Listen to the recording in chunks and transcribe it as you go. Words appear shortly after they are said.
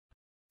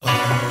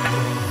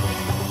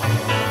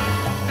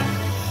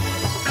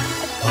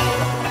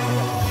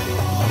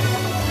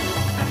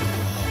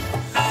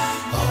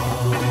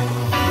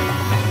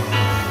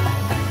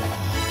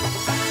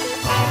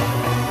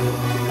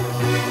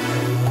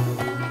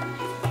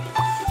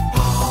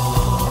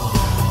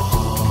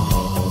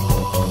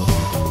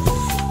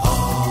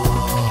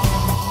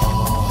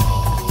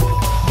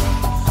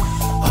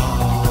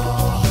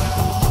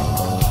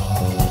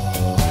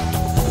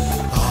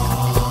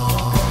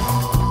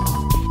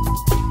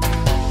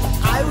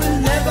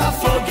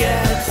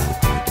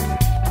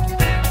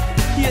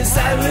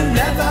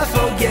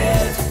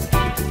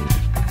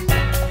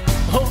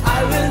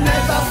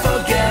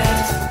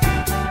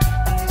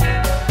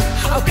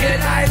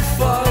can I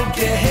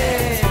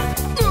forget?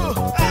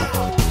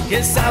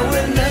 Yes, I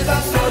will never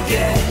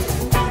forget.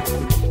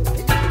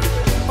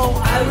 Oh,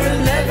 I will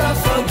never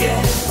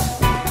forget.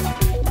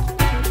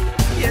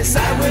 Yes,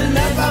 I will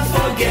never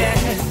forget.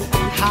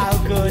 How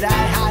could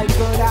I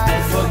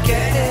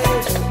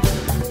forget?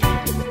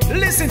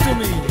 Listen to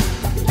me.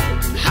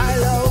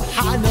 Hello,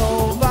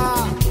 Hanover.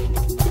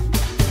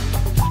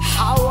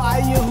 How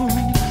are you?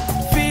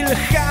 Feel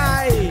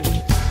high.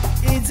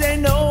 It's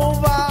an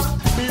over,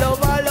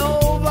 lover,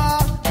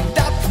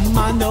 that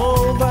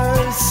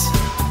maneuvers.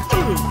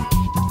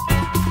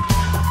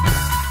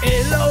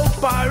 Hello,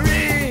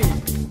 Paris.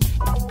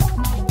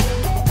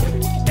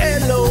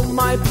 Hello,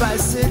 my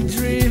passed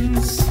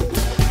dreams.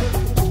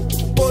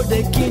 For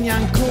the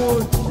Kenyan cool,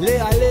 le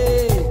ale,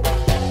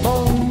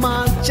 Moma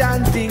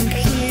chanting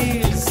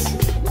hills.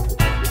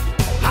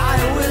 I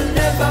will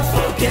never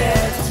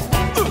forget.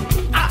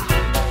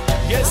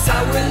 Yes, I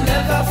will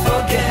never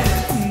forget.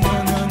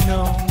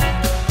 No.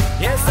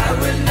 Yes, I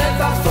will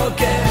never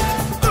forget.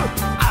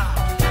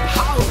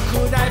 How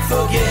could I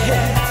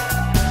forget?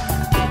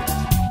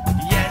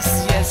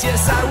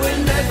 Yes, I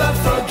will never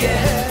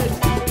forget.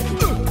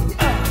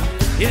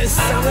 Yes,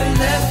 I will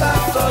never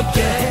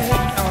forget.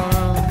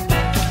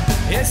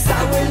 Yes, I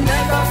will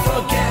never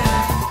forget.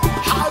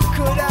 How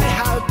could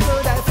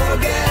I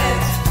forget?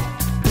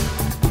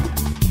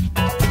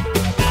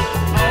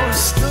 Oh,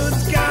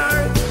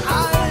 Stuttgart, I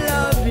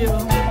love you.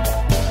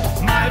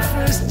 My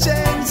first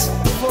chance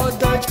for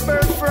Dutch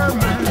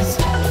performance.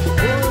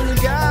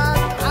 Stuttgart,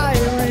 I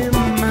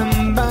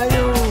remember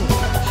you.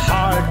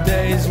 Hard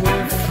days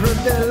with Fruit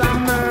de la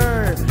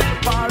Mer,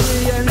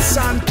 Paris and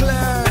Saint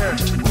Clair,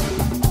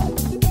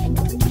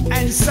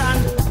 and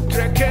Saint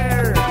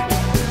Trecker.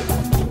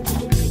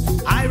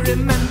 I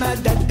remember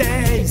the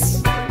days.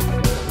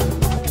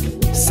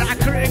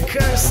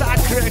 Sacré-Cœur.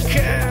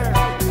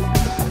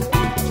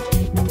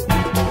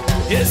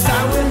 Yes, I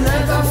will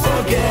never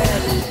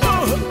forget.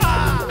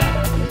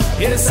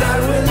 Yes, I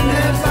will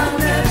never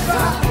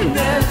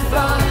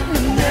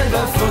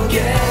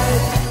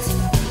forget.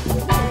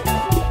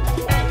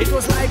 It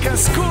was like a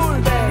school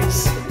days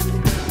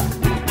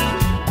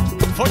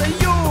for the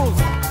youth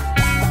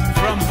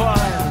from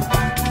Poland.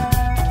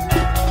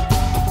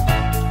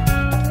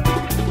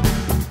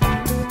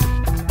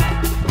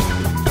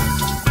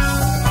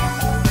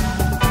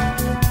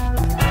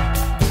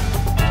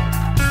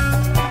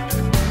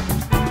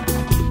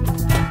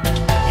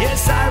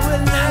 Yes, I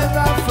will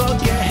never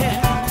forget.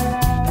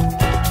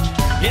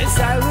 Yes,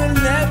 I will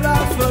never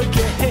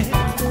forget.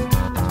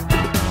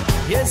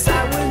 Yes, I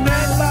will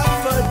never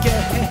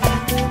forget.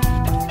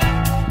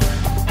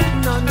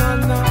 No.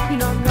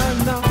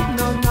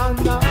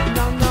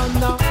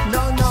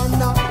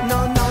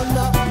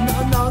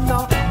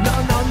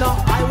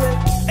 I will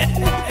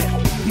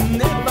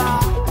never.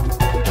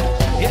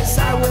 Yes, I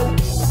will.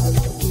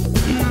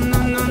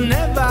 No,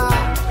 never.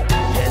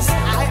 Yes,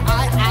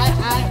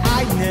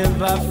 I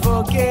never forget.